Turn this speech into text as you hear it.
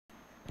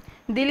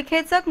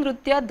दिलखेचक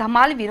नृत्य,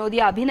 धमाल, विनोदी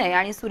अभिनय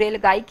आणि सुरेल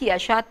गायकी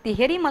अशा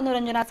तिहेरी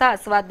मनोरंजनाचा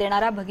आस्वाद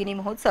देणारा भगिनी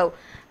महोत्सव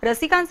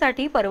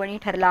रसिकांसाठी पर्वणी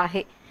ठरला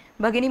आहे।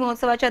 भगिनी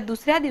महोत्सवाच्या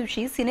दुसऱ्या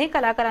दिवशी सिने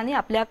कलाकारांनी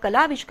आपल्या कला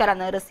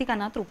आविष्काराने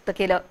रसिकांना तृप्त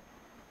केलं।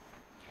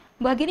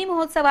 भगिनी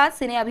महोत्सवात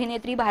सिने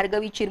अभिनेत्री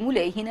भार्गवी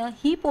चिरमुले हिने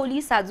ही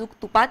पोली साजूक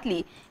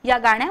तुपातली या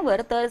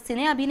गाण्यावर, तर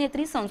सिने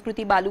अभिनेत्री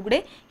संस्कृती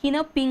बालुगडे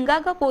हिने पिंगा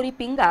ग पोरी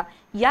पिंगा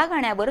या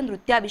गाण्यावर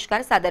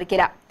नृत्याविष्कार सादर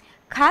केला।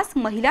 खास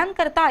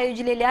महिलांकरता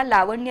आयोजिलेल्या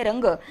लावण्य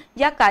रंग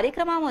या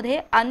कार्यक्रमामध्ये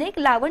अनेक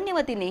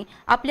लावण्यवतींनी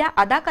आपल्या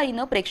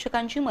अदाकारीने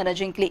प्रेक्षकांची मनं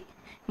जिंकली।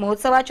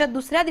 महोत्सवाच्या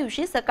दुसऱ्या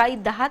दिवशी सकाळी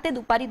 10 ते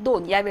दुपारी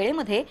 2 या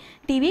वेळेमध्ये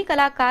टीव्ही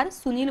कलाकार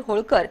सुनील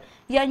होळकर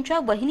यांच्या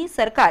वहिनी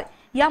सरकार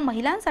या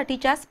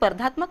महिलांसाठीच्या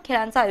स्पर्धात्मक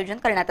खेळांचं आयोजन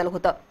करण्यात आलं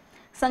होतं।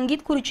 संगीत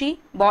खुर्ची,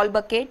 बॉल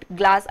बकेट,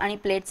 ग्लास आणि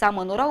प्लेटचा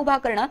मनोरा उभा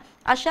करणं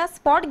अशा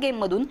स्पॉट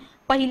गेममधून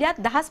पहिल्या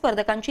 10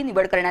 स्पर्धकांची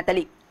निवड करण्यात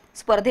आली।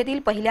 स्पर्धेतील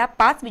पहिल्या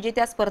 5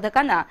 विजेत्या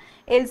स्पर्धकांना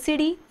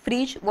LCD,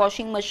 fridge,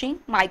 washing machine,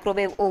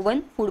 microwave oven,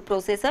 food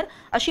processor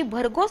अशी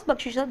भरघोस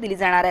बक्षिसं दिली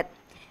जाणार आहेत।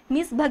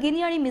 मिस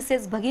भगिनी आणि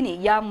मिसेस भगिनी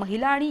या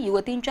महिला आणि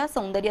युवतींच्या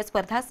सौंदर्य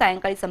स्पर्धा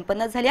सायंकाळी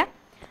संपन्न झाल्या।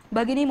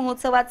 भगिनी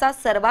महोत्सवाचा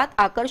सर्वात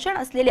आकर्षण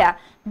असलेल्या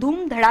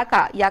धूम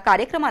धडाका या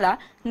कार्यक्रमाला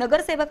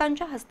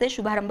नगरसेवकांच्या हस्ते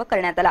शुभारंभ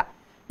करण्यात आला।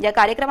 या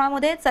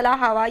कार्यक्रमामध्ये चला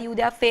हवा येऊ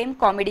द्या फेम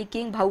कॉमेडी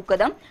किंग भाऊ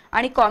कदम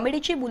आणि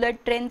कॉमेडीची बुलेट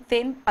ट्रेन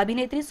फेम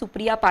अभिनेत्री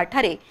सुप्रिया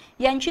पाठारे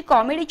यांची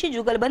कॉमेडीची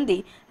जुगलबंदी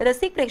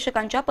रसिक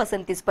प्रेक्षकांच्या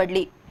पसंतीस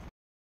पडली।